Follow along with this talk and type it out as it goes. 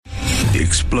The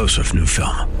explosive new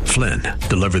film, Flynn,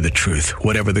 deliver the truth,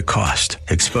 whatever the cost,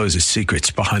 exposes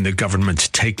secrets behind the government's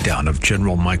takedown of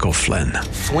General Michael Flynn.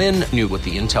 Flynn knew what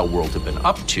the intel world had been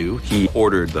up to. He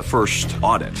ordered the first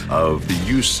audit of the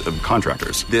use of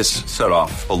contractors. This set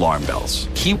off alarm bells.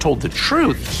 He told the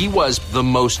truth. He was the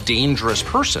most dangerous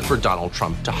person for Donald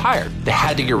Trump to hire. They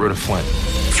had to get rid of Flynn.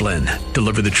 Flynn,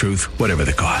 deliver the truth, whatever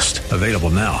the cost. Available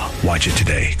now. Watch it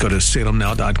today. Go to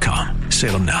salemnow.com.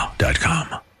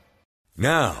 salemnow.com.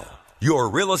 Now, your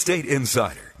Real Estate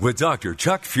Insider with Dr.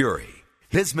 Chuck Fury.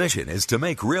 His mission is to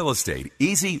make real estate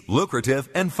easy, lucrative,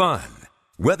 and fun.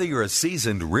 Whether you're a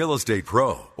seasoned real estate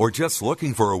pro or just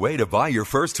looking for a way to buy your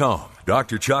first home,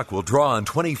 Dr. Chuck will draw on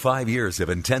 25 years of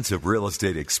intensive real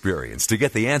estate experience to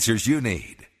get the answers you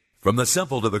need. From the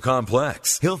simple to the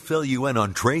complex, he'll fill you in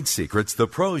on trade secrets the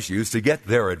pros use to get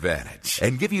their advantage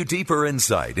and give you deeper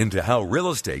insight into how real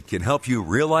estate can help you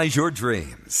realize your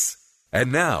dreams.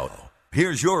 And now,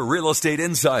 here's your Real Estate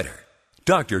Insider,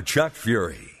 Dr. Chuck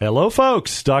Fury. Hello,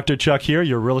 folks. Dr. Chuck here,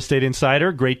 your Real Estate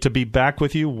Insider. Great to be back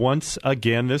with you once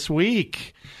again this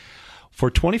week. For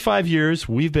 25 years,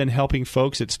 we've been helping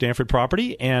folks at Stanford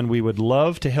Property, and we would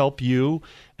love to help you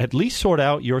at least sort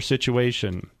out your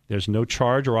situation. There's no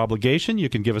charge or obligation. You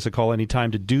can give us a call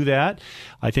anytime to do that.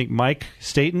 I think Mike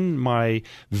Staten, my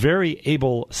very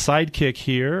able sidekick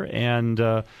here, and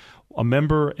a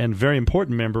member and very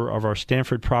important member of our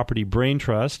Stanford Property Brain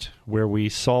Trust, where we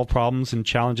solve problems and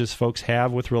challenges folks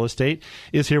have with real estate,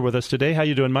 is here with us today. How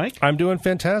you doing, Mike? I'm doing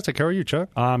fantastic. How are you, Chuck?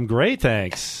 I'm great,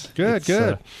 thanks. Good.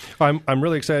 I'm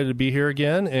really excited to be here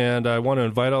again, and I want to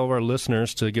invite all of our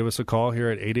listeners to give us a call here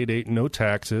at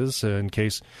 888-NO-TAXES in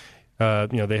case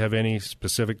they have any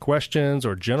specific questions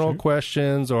or general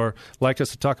questions, or like us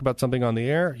to talk about something on the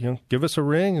air. Give us a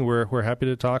ring, and we're happy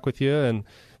to talk with you and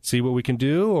see what we can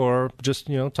do, or just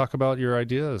talk about your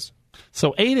ideas.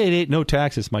 So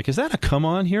 888-NO-TAXES, Mike. Is that a come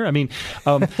on here? I mean,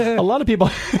 a lot of people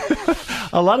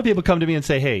come to me and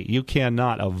say, "Hey, you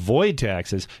cannot avoid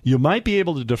taxes. You might be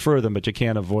able to defer them, but you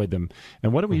can't avoid them."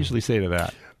 And what do we usually say to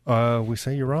that? We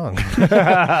say you're wrong.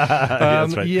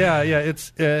 That's right. Yeah.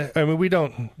 It's. We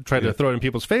don't try to throw it in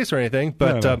people's face or anything,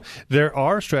 but there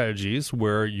are strategies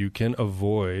where you can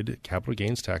avoid capital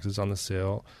gains taxes on the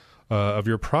sale of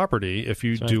your property if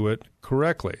you do it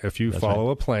correctly. If you follow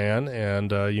a plan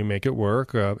and you make it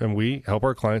work, and we help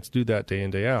our clients do that day in,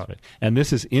 day out. Right. And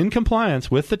this is in compliance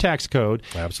with the tax code.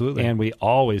 Absolutely. And we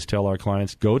always tell our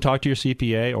clients, go talk to your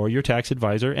CPA or your tax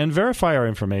advisor and verify our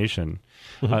information.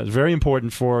 It's very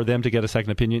important for them to get a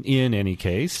second opinion in any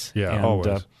case. Yeah, and,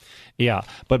 always.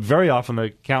 But very often the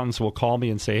accountants will call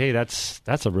me and say, "Hey, that's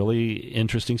a really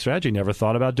interesting strategy. Never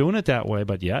thought about doing it that way,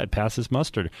 but yeah, it passes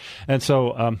muster." And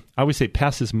so I always say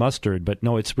passes mustard, but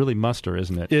no, it's really muster,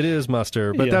 isn't it? It is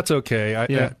muster, but that's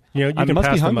okay. You can must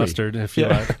pass be the hungry. mustard if you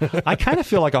like. I kind of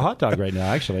feel like a hot dog right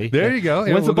now, actually. There you go.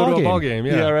 When's the ball game?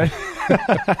 Yeah,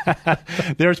 right.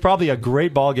 There's probably a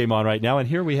great ball game on right now, and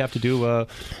here we have to do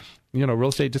real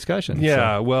estate discussion.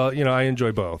 Yeah, well, I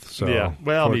enjoy both. So yeah,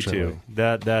 well, me too.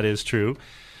 That is true.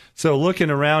 So looking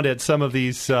around at some of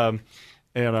these,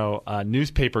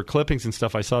 newspaper clippings and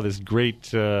stuff, I saw this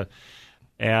great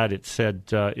ad. It said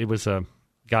it was a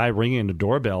guy ringing the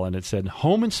doorbell, and it said,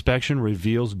 "Home inspection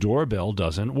reveals doorbell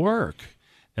doesn't work."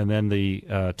 And then the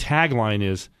tagline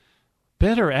is,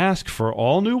 "Better ask for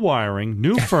all new wiring,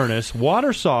 new furnace,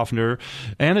 water softener,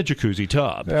 and a jacuzzi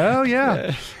tub." Oh,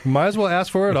 yeah. Might as well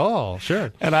ask for it all.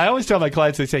 Sure. And I always tell my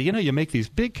clients, they say, you make these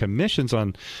big commissions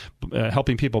on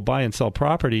helping people buy and sell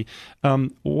property.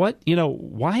 Why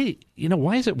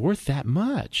is it worth that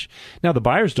much? Now, the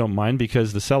buyers don't mind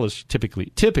because the sellers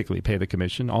typically pay the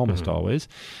commission, almost always.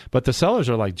 But the sellers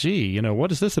are like, gee,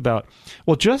 what is this about?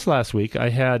 Well, just last week, I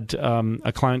had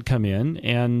a client come in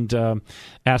and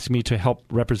ask me to help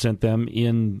represent them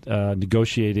in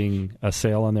negotiating a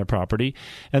sale on their property.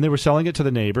 And they were selling it to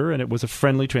the neighbor, and it was a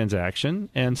friendly transaction.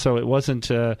 And so it wasn't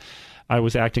I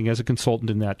was acting as a consultant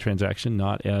in that transaction,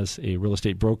 not as a real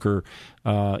estate broker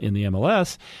in the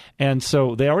MLS. And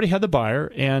so they already had the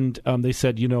buyer, and they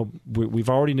said, we've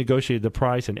already negotiated the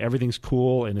price, and everything's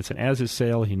cool, and it's an as-is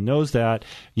sale. He knows that.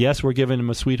 Yes, we're giving him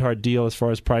a sweetheart deal as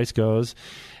far as price goes.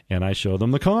 And I showed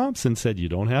them the comps and said, you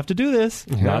don't have to do this,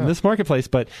 not in this marketplace.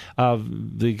 But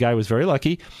the guy was very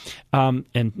lucky. And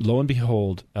lo and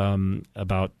behold,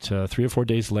 about 3 or 4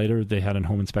 days later, they had a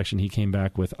home inspection. He came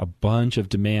back with a bunch of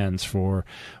demands for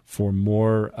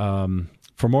more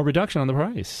reduction on the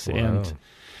price. Wow. And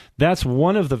that's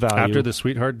one of the value. After the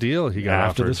sweetheart deal he got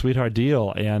After the sweetheart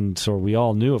deal. And so we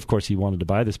all knew, of course, he wanted to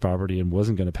buy this property and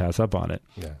wasn't going to pass up on it.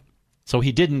 Yeah. So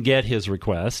he didn't get his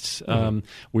requests.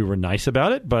 We were nice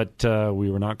about it, but we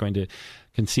were not going to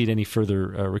concede any further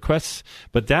requests.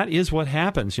 But that is what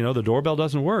happens. The doorbell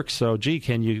doesn't work. So,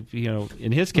 can you,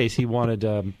 in his case, he wanted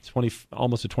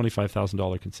almost a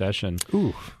 $25,000 concession.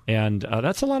 Ooh. And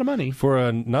that's a lot of money. For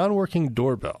a non-working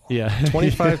doorbell. Yeah.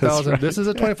 $25,000. Right. This is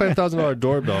a $25,000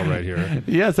 doorbell right here.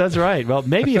 Yes, that's right. Well,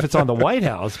 maybe if it's on the White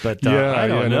House, but I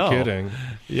don't know. No kidding.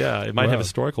 Yeah, it might have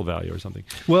historical value or something.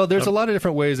 Well, there's a lot of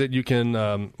different ways that you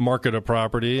can market a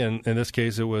property, and in this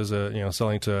case, it was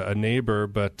selling to a neighbor.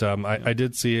 But I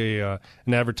did see an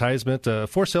advertisement, a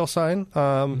for sale sign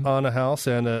on a house,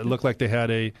 and it looked like they had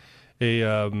a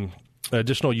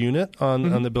additional unit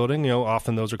on the building.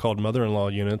 Often those are called mother-in-law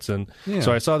units, and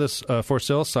so I saw this for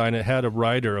sale sign. It had a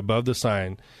rider above the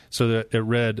sign, so that it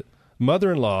read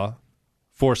 "Mother-in-law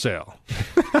for sale."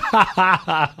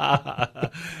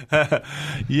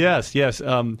 Yes.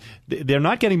 They're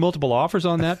not getting multiple offers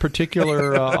on that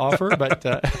particular offer, but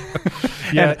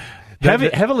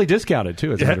heavily discounted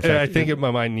too. As a matter of fact, I think it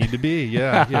might need to be.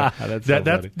 Yeah.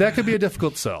 that could be a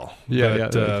difficult sell.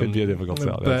 That could be a difficult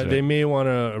sell. But they may want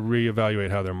to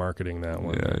reevaluate how they're marketing that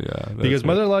one. Because right.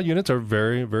 mother-in-law units are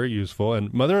very, very useful,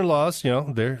 and mother-in-laws,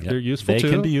 they're useful too. They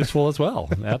can be useful as well.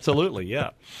 Absolutely,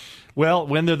 yeah. Well,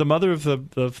 when they're the mother of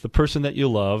the person that you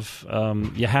love,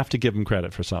 you have to give them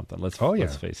credit for something. Let's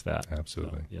face that.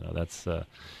 Absolutely. So,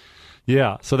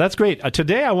 that's so that's great.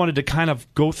 Today I wanted to kind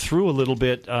of go through a little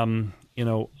bit, of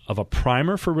a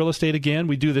primer for real estate again.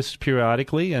 We do this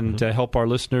periodically and to help our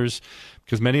listeners,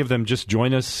 because many of them just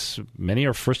join us. Many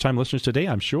are first-time listeners today,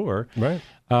 I'm sure. Right.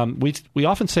 We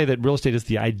often say that real estate is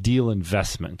the ideal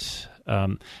investment.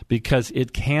 Because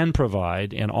it can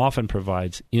provide and often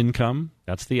provides income.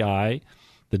 That's the I.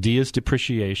 The D is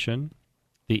depreciation.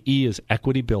 The E is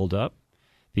equity buildup.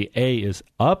 The A is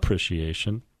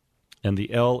appreciation. And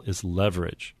the L is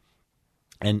leverage.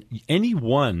 And any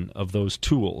one of those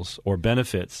tools or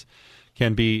benefits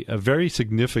can be very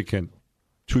significant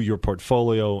to your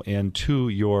portfolio and to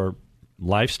your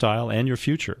lifestyle and your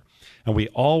future. And we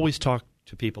always talk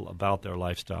to people about their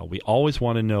lifestyle. We always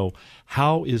want to know,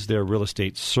 how is their real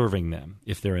estate serving them?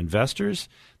 If they're investors,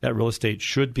 that real estate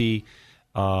should be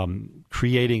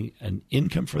creating an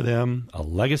income for them, a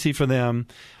legacy for them,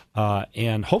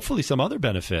 and hopefully some other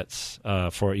benefits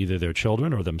for either their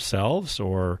children or themselves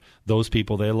or those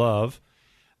people they love.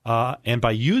 And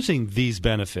by using these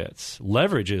benefits,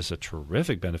 leverage is a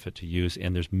terrific benefit to use,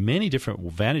 and there's many different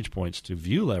vantage points to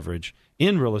view leverage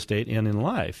in real estate and in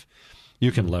life.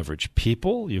 You can leverage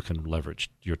people. You can leverage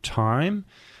your time.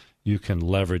 You can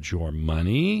leverage your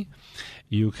money.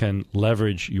 You can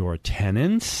leverage your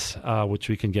tenants, which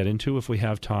we can get into if we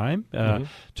have time,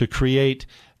 to create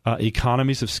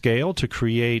economies of scale, to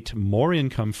create more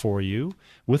income for you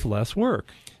with less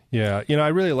work. Yeah, I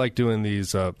really like doing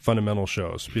these fundamental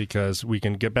shows because we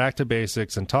can get back to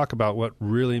basics and talk about what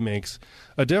really makes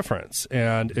a difference.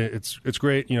 And it's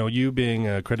great, you being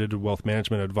a accredited wealth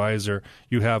management advisor,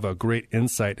 you have a great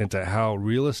insight into how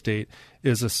real estate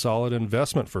is a solid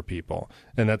investment for people.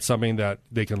 And that's something that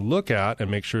they can look at and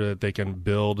make sure that they can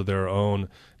build their own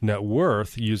net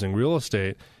worth using real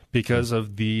estate because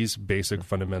of these basic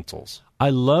fundamentals. I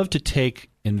love to take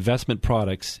investment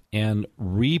products and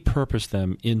repurpose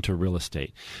them into real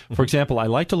estate. For example, I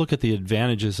like to look at the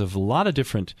advantages of a lot of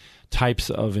different types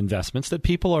of investments that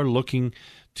people are looking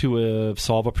to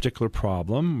solve a particular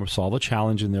problem or solve a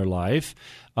challenge in their life,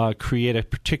 create a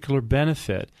particular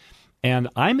benefit. And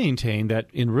I maintain that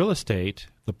in real estate,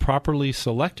 the properly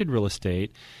selected real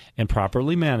estate and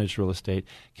properly managed real estate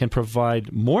can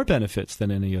provide more benefits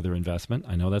than any other investment.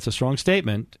 I know that's a strong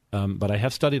statement, but I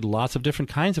have studied lots of different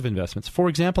kinds of investments. For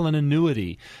example, an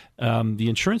annuity. The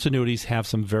insurance annuities have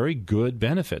some very good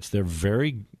benefits. They're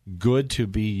very good to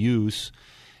be used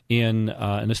in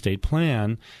an estate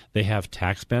plan. They have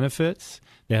tax benefits.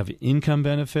 They have income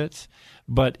benefits.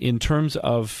 But in terms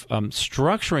of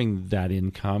structuring that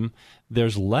income,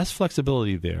 there's less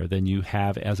flexibility there than you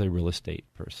have as a real estate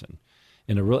person.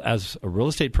 As a real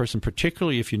estate person,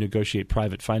 particularly if you negotiate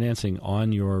private financing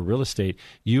on your real estate,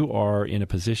 you are in a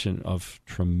position of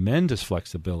tremendous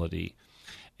flexibility.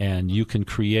 And you can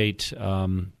create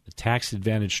tax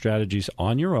advantage strategies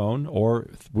on your own or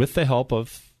with the help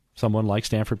of someone like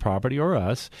Stanford Property or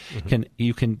us.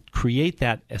 You can create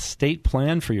that estate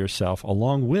plan for yourself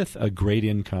along with a great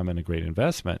income and a great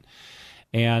investment.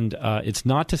 And it's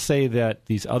not to say that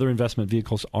these other investment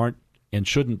vehicles aren't and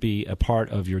shouldn't be a part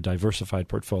of your diversified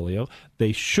portfolio.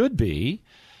 They should be,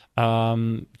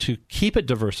 to keep it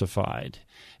diversified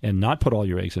and not put all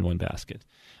your eggs in one basket.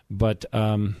 But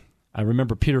I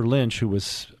remember Peter Lynch, who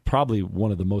was probably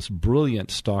one of the most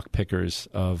brilliant stock pickers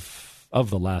of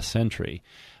the last century.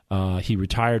 He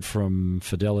retired from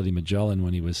Fidelity Magellan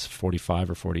when he was 45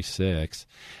 or 46.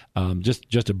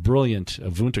 Just a brilliant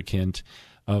wunderkind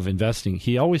of investing.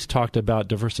 He always talked about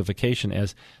diversification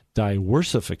as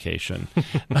diversification.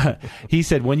 He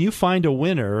said, when you find a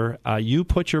winner, you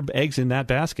put your eggs in that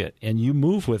basket and you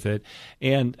move with it.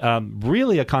 And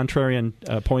really a contrarian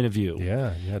point of view.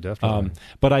 Yeah, definitely.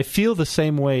 But I feel the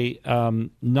same way,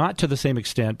 not to the same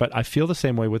extent, but I feel the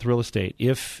same way with real estate.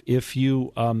 If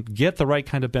you get the right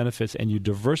kind of benefits and you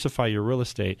diversify your real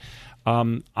estate,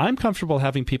 I'm comfortable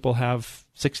having people have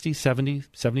 60, 70,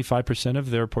 75%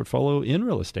 of their portfolio in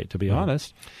real estate, to be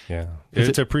honest. Yeah.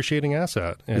 It's an appreciating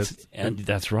asset. And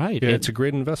that's right. Yeah, it's a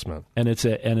great investment. And it's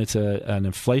an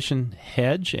inflation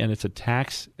hedge, and it's a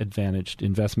tax advantaged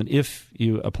investment if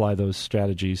you apply those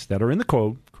strategies that are in the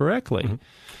code correctly.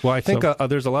 Mm-hmm. Well, I think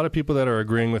there's a lot of people that are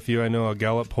agreeing with you. I know a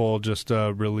Gallup poll just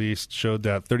released showed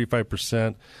that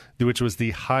 35%, which was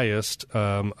the highest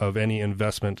of any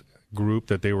investment group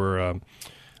that they were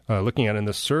looking at in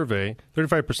this survey,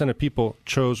 35% of people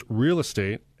chose real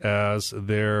estate as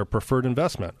their preferred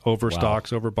investment over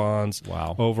stocks, over bonds,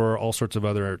 over all sorts of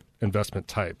other investment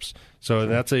types. So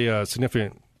that's a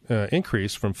significant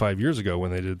increase from 5 years ago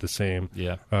when they did the same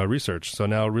research. So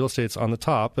now real estate's on the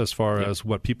top as far as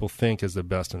what people think is the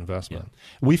best investment.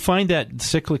 Yeah. We find that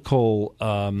cyclical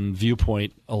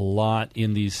viewpoint a lot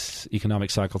in these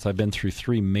economic cycles. I've been through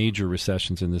 3 major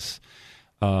recessions in this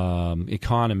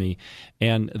economy,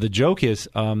 and the joke is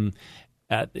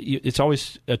it's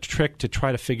always a trick to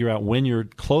try to figure out when you're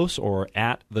close or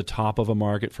at the top of a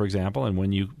market, for example, and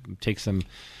when you take some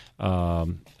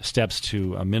steps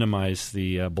to minimize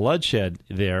the bloodshed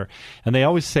there. And they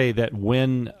always say that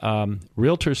when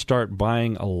realtors start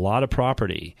buying a lot of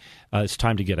property, it's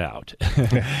time to get out.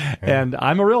 And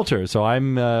I'm a realtor, so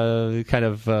I'm kind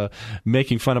of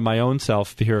making fun of my own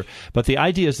self here. But the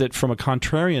idea is that from a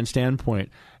contrarian standpoint,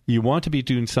 you want to be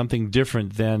doing something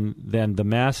different than the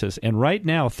masses. And right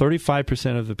now,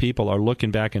 35% of the people are looking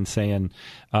back and saying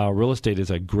real estate is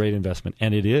a great investment.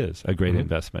 And it is a great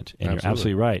investment. And you're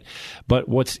absolutely right. But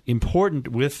what's important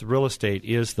with real estate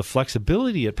is the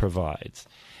flexibility it provides.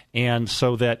 And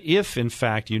so that if, in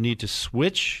fact, you need to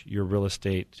switch your real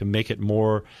estate to make it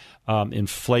more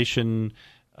inflation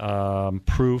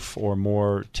proof or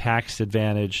more tax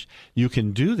advantaged, you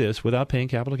can do this without paying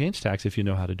capital gains tax if you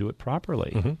know how to do it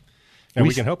properly. Mm-hmm. And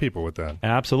we can help people with that.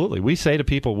 Absolutely. We say to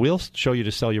people, we'll show you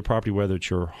to sell your property, whether it's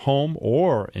your home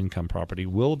or income property.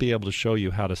 We'll be able to show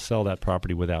you how to sell that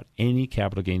property without any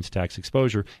capital gains tax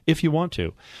exposure if you want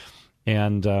to.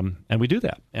 And we do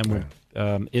that. And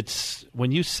it's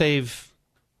when you save,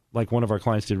 like one of our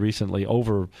clients did recently,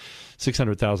 over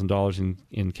 $600,000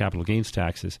 in capital gains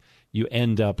taxes, you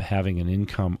end up having an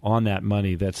income on that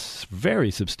money that's very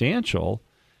substantial.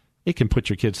 It can put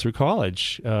your kids through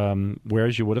college,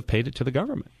 whereas you would have paid it to the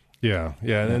government. Yeah,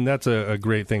 and that's a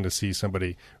great thing to see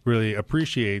somebody really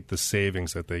appreciate the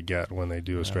savings that they get when they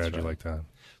do a strategy like that.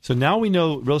 So now we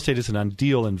know real estate is an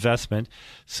ideal investment.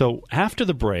 So after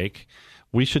the break,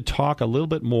 we should talk a little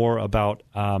bit more about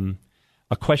a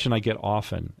question I get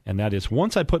often, and that is,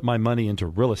 once I put my money into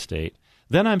real estate,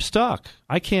 then I'm stuck.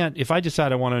 I can't, if I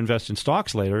decide I want to invest in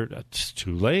stocks later, it's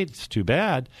too late, it's too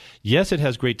bad. Yes, it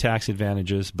has great tax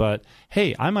advantages, but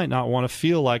hey, I might not want to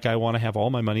feel like I want to have all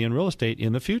my money in real estate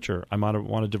in the future. I might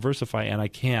want to diversify, and I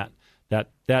can't.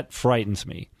 That frightens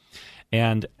me.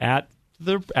 And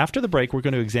after the break, we're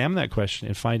going to examine that question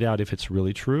and find out if it's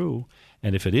really true.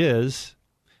 And if it is,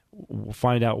 we'll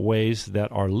find out ways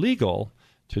that are legal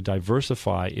to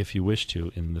diversify if you wish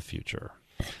to in the future.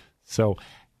 So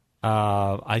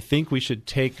I think we should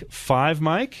take 5,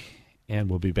 Mike, and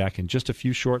we'll be back in just a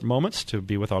few short moments to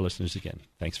be with our listeners again.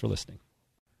 Thanks for listening.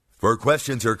 For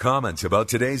questions or comments about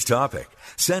today's topic,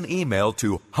 send email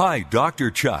to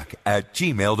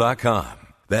hidrchuck@gmail.com.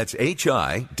 That's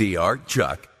HIDR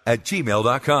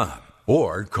Chuck@gmail.com.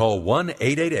 Or call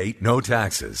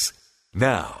 1-888-NO-TAXES.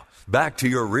 Now, back to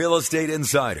your Real Estate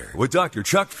Insider with Dr.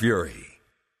 Chuck Fury.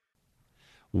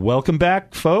 Welcome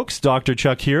back, folks. Dr.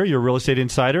 Chuck here, your Real Estate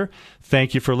Insider.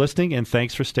 Thank you for listening, and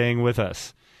thanks for staying with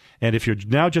us. And if you're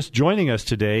now just joining us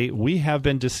today, we have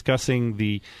been discussing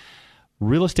the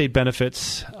real estate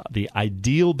benefits, the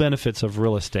ideal benefits of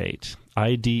real estate.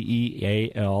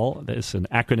 IDEAL. That's an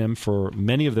acronym for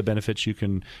many of the benefits you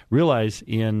can realize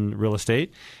in real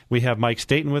estate. We have Mike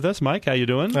Staten with us. Mike, how you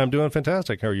doing? I'm doing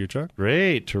fantastic. How are you, Chuck?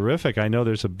 Great. Terrific. I know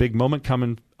there's a big moment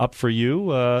coming up for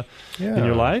you in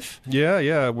your life.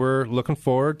 Yeah. We're looking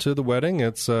forward to the wedding.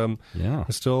 It's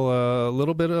still a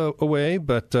little bit away,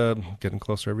 but getting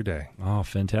closer every day. Oh,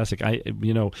 fantastic.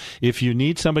 If you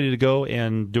need somebody to go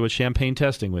and do a champagne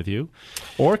testing with you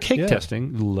or cake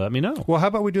testing, let me know. Well, how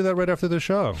about we do that right after the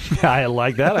show? I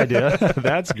like that idea.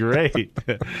 That's great.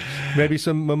 Maybe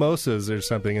some mimosas or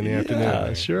something in the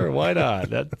afternoon. Sure. Why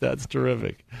not? That's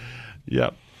terrific.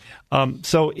 Yep.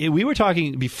 So we were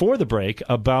talking before the break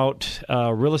about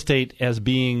real estate as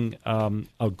being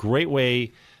a great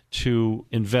way to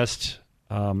invest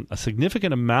a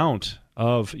significant amount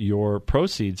of your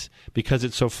proceeds because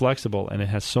it's so flexible and it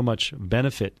has so much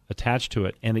benefit attached to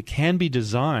it. And it can be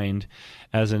designed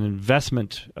as an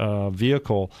investment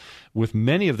vehicle with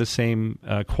many of the same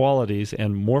qualities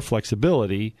and more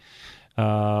flexibility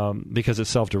because it's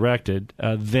self-directed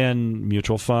than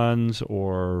mutual funds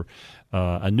or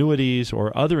annuities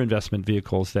or other investment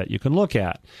vehicles that you can look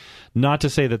at. Not to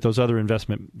say that those other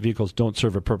investment vehicles don't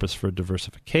serve a purpose for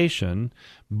diversification,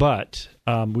 but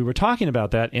we were talking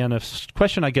about that, and a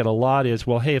question I get a lot is,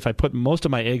 well, hey, if I put most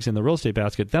of my eggs in the real estate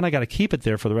basket, then I got to keep it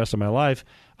there for the rest of my life.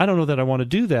 I don't know that I want to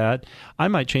do that. I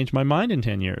might change my mind in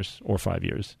 10 years or 5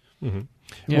 years. Mm-hmm.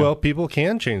 Yeah. Well, people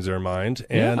can change their mind,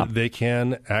 and they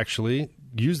can actually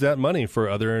use that money for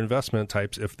other investment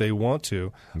types if they want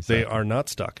to. Exactly. They are not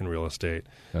stuck in real estate.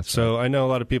 So I know a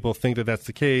lot of people think that that's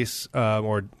the case,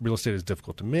 or real estate is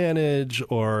difficult to manage,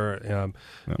 or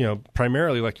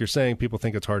primarily, like you're saying, people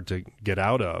think it's hard to get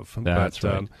out of. That's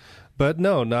right. But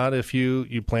no, not if you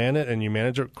plan it and you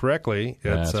manage it correctly.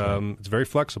 It's it's very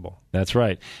flexible. That's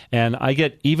right. And I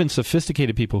get even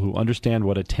sophisticated people who understand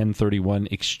what a 1031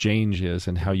 exchange is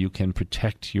and how you can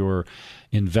protect your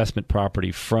investment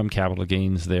property from capital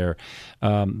gains there.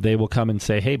 They will come and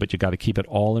say, hey, but you got to keep it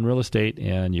all in real estate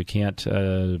and you can't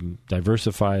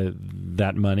diversify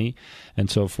that money and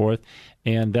so forth.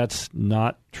 And that's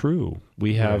not true.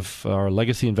 We have our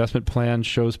legacy investment plan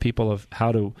shows people of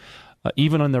how to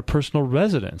even on their personal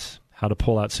residence, how to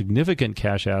pull out significant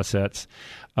cash assets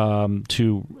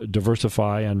to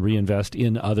diversify and reinvest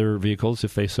in other vehicles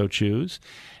if they so choose,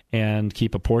 and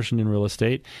keep a portion in real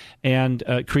estate, and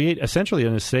create essentially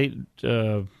an estate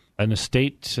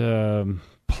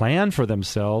plan for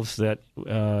themselves that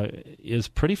is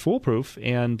pretty foolproof,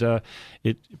 and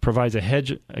it provides a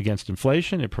hedge against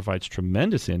inflation. It provides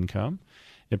tremendous income.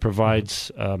 It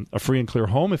provides a free and clear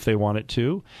home if they want it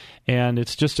to, and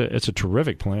it's a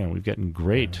terrific plan. We've gotten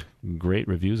great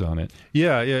reviews on it.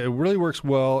 Yeah, it really works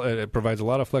well. It provides a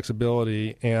lot of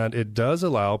flexibility, and it does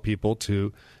allow people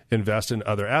to invest in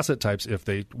other asset types if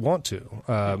they want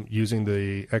to, using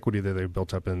the equity that they've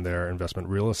built up in their investment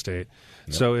real estate.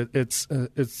 Yep. So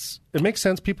it makes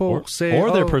sense. People say,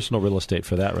 or their personal real estate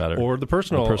for that, rather, or the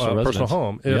personal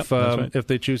home. If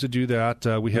they choose to do that,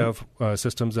 we have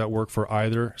systems that work for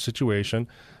either situation.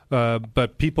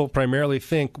 But people primarily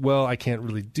think, well, I can't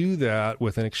really do that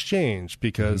with an exchange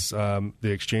because the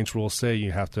exchange rules say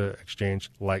you have to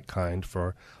exchange like kind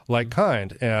for like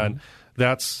kind, and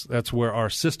that's where our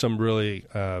system really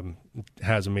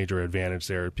has a major advantage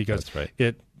there, because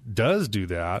it does do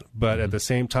that, but at the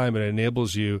same time it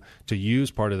enables you to use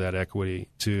part of that equity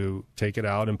to take it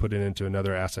out and put it into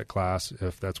another asset class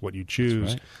if that's what you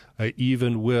choose,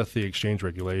 even with the exchange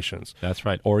regulations. That's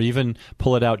right. Or even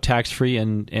pull it out tax-free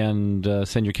and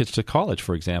send your kids to college,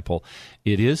 for example.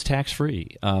 It is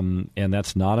tax-free, and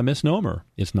that's not a misnomer.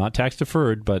 It's not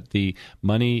tax-deferred, but the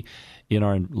money in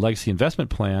our legacy investment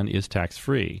plan is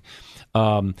tax-free.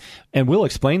 And we'll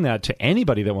explain that to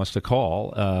anybody that wants to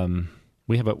call.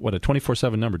 We have a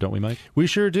 24/7 number, don't we, Mike? We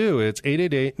sure do. It's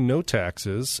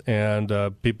 888-NO-TAXES, and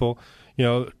people,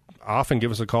 often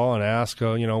give us a call and ask,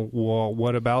 well,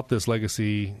 what about this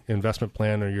legacy investment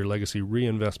plan or your legacy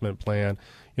reinvestment plan?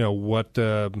 What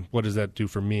does that do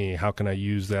for me? How can I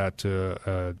use that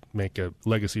to make a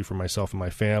legacy for myself and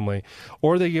my family?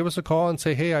 Or they give us a call and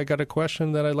say, hey, I got a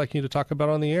question that I'd like you to talk about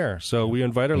on the air. So we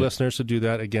invite our listeners to do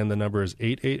that. Again, the number is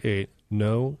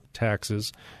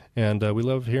 888-NO-TAXES, and we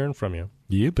love hearing from you.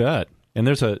 You bet. And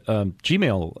there's a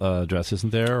Gmail address,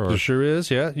 isn't there? There sure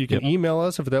is, yeah. You can email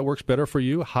us if that works better for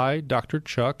you. Hi,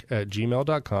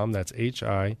 drchuck@gmail.com. That's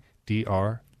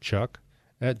HIDR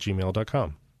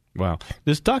Chuck@gmail.com. Wow.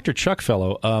 This Dr. Chuck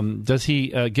fellow, does he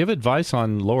give advice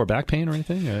on lower back pain or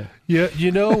anything? Yeah,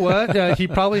 you know what? He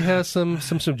probably has some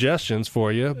suggestions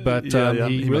for you, but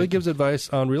he really gives advice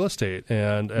on real estate.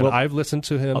 And I've listened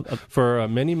to him for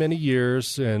many, many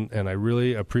years, and I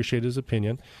really appreciate his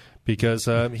opinion. Because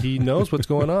he knows what's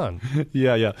going on.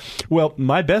 Yeah. Well,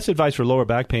 my best advice for lower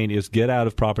back pain is get out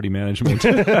of property management.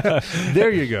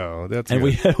 There you go. That's and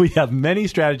good. we have many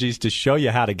strategies to show you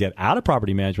how to get out of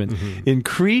property management,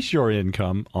 increase your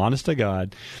income, honest to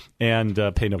God, and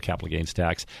pay no capital gains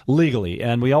tax legally.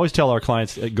 And we always tell our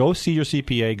clients, go see your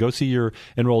CPA, go see your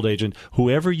enrolled agent,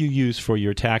 whoever you use for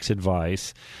your tax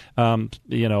advice. And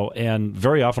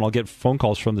very often I'll get phone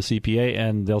calls from the CPA,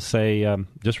 and they'll say,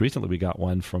 just recently we got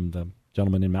one from the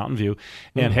gentleman in Mountain View,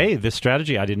 and hey, this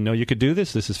strategy, I didn't know you could do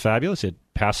this. This is fabulous. It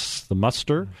passed the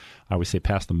muster. I always say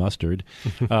pass the mustard.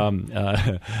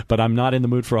 But I'm not in the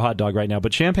mood for a hot dog right now.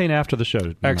 But champagne after the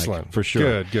show. Excellent. Mike, for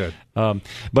sure. Good.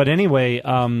 But anyway,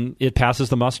 it passes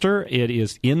the muster. It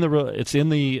is in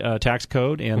the tax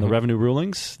code and the revenue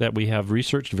rulings that we have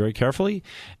researched very carefully.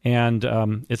 And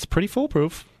it's pretty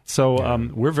foolproof. So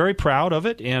we're very proud of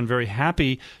it and very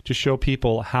happy to show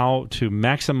people how to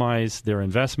maximize their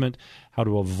investment, how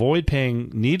to avoid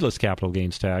paying needless capital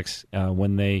gains tax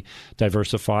when they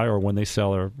diversify or when they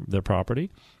sell their property.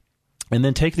 And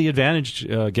then take the advantage,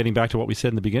 getting back to what we said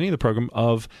in the beginning of the program,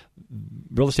 of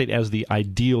real estate as the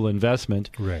ideal investment,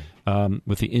 right?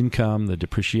 With the income, the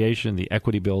depreciation, the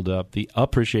equity buildup, the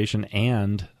appreciation,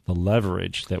 and the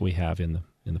leverage that we have in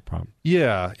the problem.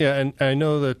 Yeah, and I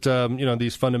know that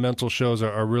these fundamental shows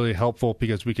are really helpful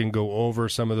because we can go over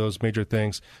some of those major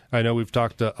things. I know we've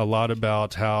talked a lot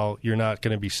about how you're not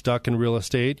going to be stuck in real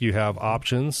estate. You have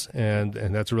options, and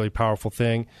that's a really powerful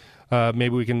thing. Maybe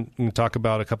we can talk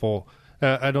about a couple.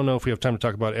 I don't know if we have time to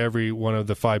talk about every one of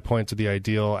the 5 points of the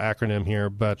IDEAL acronym here,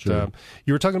 but sure.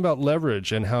 You were talking about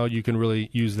leverage and how you can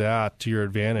really use that to your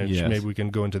advantage. Yes. Maybe we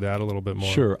can go into that a little bit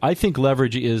more. Sure. I think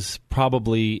leverage is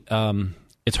probably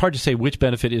it's hard to say which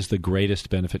benefit is the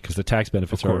greatest benefit because the tax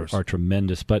benefits are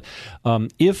tremendous. But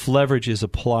if leverage is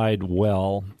applied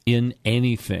well in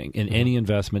anything, in any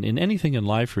investment, in anything in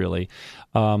life really,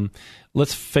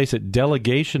 let's face it,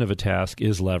 delegation of a task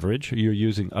is leverage. You're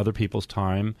using other people's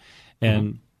time,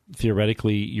 and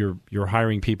theoretically, you're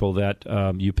hiring people that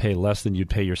you pay less than you'd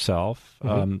pay yourself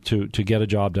to get a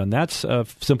job done. That's a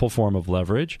simple form of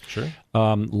leverage. Sure.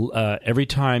 Every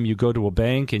time you go to a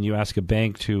bank and you ask a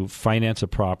bank to finance a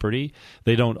property,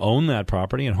 they don't own that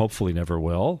property and hopefully never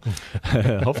will.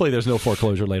 Hopefully there's no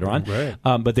foreclosure later on. Right.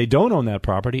 But they don't own that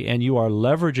property, and you are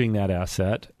leveraging that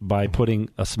asset by putting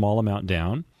a small amount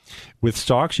down. With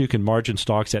stocks, you can margin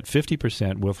stocks at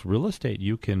 50%. With real estate,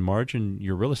 you can margin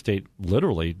your real estate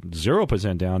literally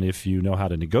 0% down if you know how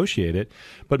to negotiate it.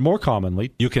 But more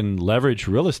commonly, you can leverage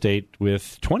real estate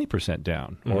with 20%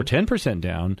 down or 10%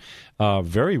 down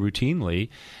very routinely.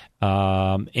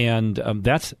 And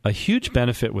that's a huge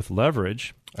benefit with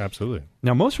leverage. Absolutely.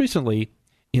 Now, most recently,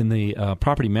 in the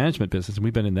property management business, and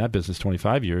we've been in that business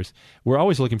 25 years, we're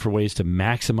always looking for ways to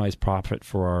maximize profit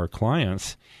for our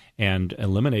clients and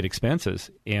eliminate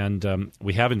expenses. And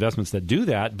we have investments that do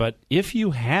that. But if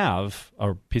you have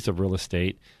a piece of real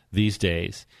estate these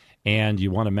days and you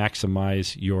want to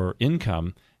maximize your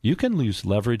income, you can use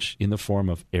leverage in the form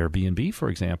of Airbnb, for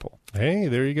example. Hey,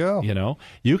 there you go. You know,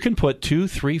 you can put 2,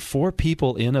 3, 4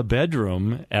 people in a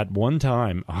bedroom at one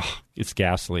time. Oh, it's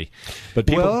ghastly. But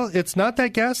well, it's not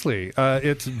that ghastly.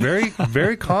 It's very,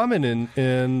 very common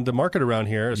in the market around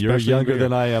here. You're younger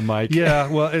than I am, Mike. Yeah,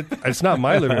 well, it's not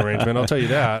my living arrangement, I'll tell you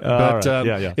that. But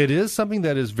right. It is something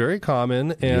that is very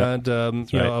common, and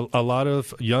a lot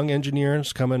of young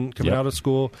engineers coming out of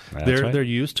school, they're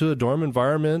used to a dorm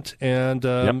environment, and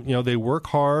they work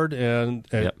hard, and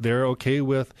they're okay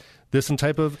with this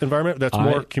type of environment that's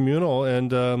more communal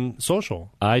and social.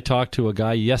 I talked to a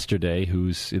guy yesterday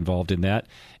who's involved in that,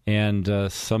 and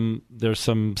there's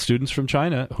some students from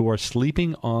China who are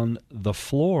sleeping on the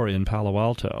floor in Palo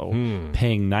Alto,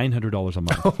 paying $900 a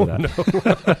month for that.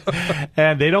 No.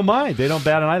 And they don't mind. They don't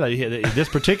bat an eyelid. This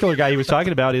particular guy he was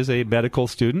talking about is a medical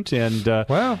student, and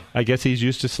I guess he's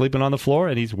used to sleeping on the floor,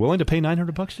 and he's willing to pay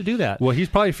 $900 to do that. Well, he's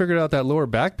probably figured out that lower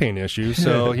back pain issue,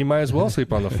 so he might as well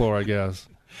sleep on the floor, I guess.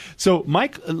 So,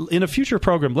 Mike, in a future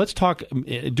program, let's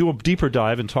do a deeper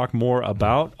dive and talk more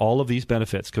about all of these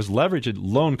benefits, because leverage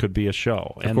alone could be a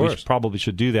show, and we probably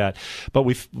should do that. But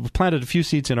we've planted a few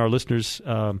seeds in our listeners'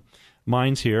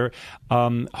 minds here.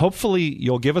 Hopefully,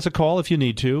 you'll give us a call if you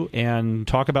need to and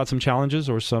talk about some challenges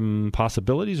or some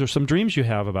possibilities or some dreams you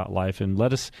have about life, and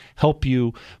let us help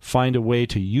you find a way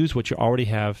to use what you already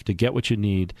have to get what you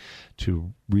need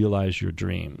to realize your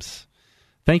dreams.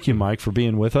 Thank you, Mike, for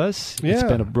being with us. Yeah. It's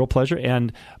been a real pleasure.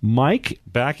 And Mike,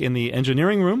 back in the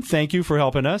engineering room, thank you for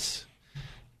helping us.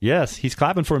 Yes, he's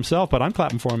clapping for himself, but I'm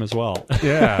clapping for him as well.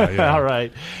 Yeah. All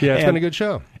right. Yeah, it's been a good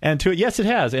show. And yes, it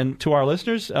has. And to our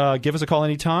listeners, give us a call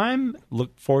anytime.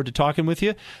 Look forward to talking with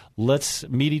you. Let's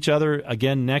meet each other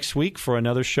again next week for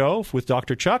another show with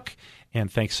Dr. Chuck.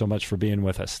 And thanks so much for being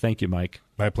with us. Thank you, Mike.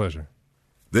 My pleasure.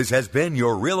 This has been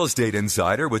your Real Estate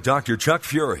Insider with Dr. Chuck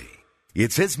Fury.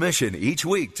 It's his mission each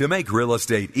week to make real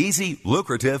estate easy,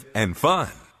 lucrative, and fun.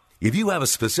 If you have a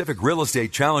specific real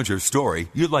estate challenge or story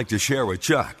you'd like to share with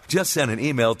Chuck, just send an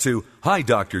email to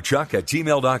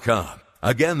hidrchuck@gmail.com.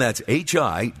 Again, that's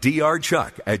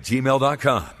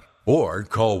HIDRchuck@gmail.com. Or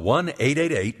call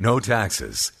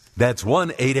 1-888-NO-TAXES. That's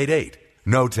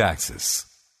 1-888-NO-TAXES.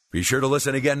 Be sure to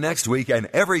listen again next week and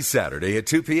every Saturday at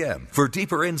 2 p.m. for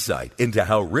deeper insight into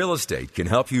how real estate can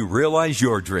help you realize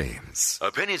your dreams.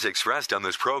 Opinions expressed on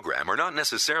this program are not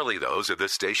necessarily those of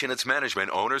this station, its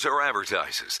management, owners, or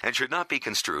advertisers, and should not be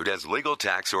construed as legal,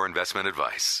 tax, or investment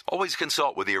advice. Always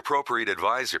consult with the appropriate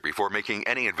advisor before making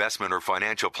any investment or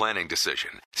financial planning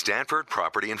decision. Stanford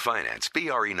Property and Finance,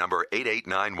 BRE number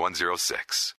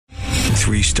 889106.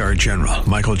 3-star General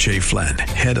Michael J. Flynn,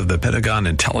 head of the Pentagon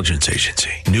Intelligence Agency,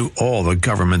 knew all the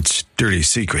government's dirty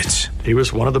secrets. He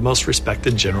was one of the most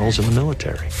respected generals in the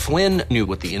military. Flynn knew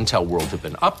what the intel world had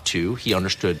been up to. He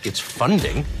understood its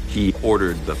funding. He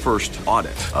ordered the first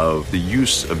audit of the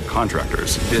use of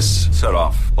contractors. This set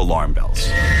off alarm bells.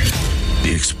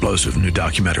 The explosive new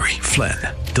documentary, Flynn,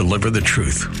 Deliver the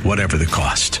Truth, Whatever the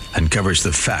Cost, uncovers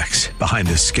the facts behind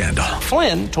this scandal.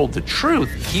 Flynn told the truth.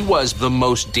 He was the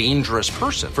most dangerous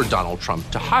person for Donald Trump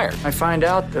to hire. I find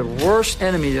out the worst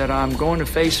enemy that I'm going to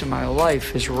face in my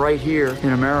life is right here in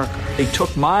America. They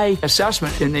took my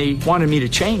assessment and they wanted me to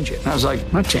change it. And I was like,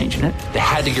 I'm not changing it. They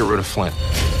had to get rid of Flynn.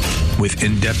 With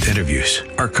in-depth interviews,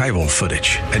 archival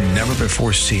footage, and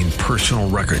never-before-seen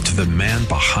personal records of the man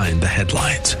behind the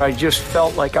headlines. I just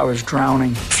felt like I was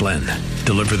drowning. Flynn,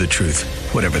 Deliver the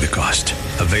Truth, Whatever the Cost.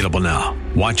 Available now.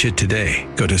 Watch it today.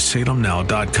 Go to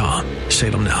salemnow.com.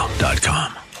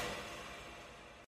 salemnow.com.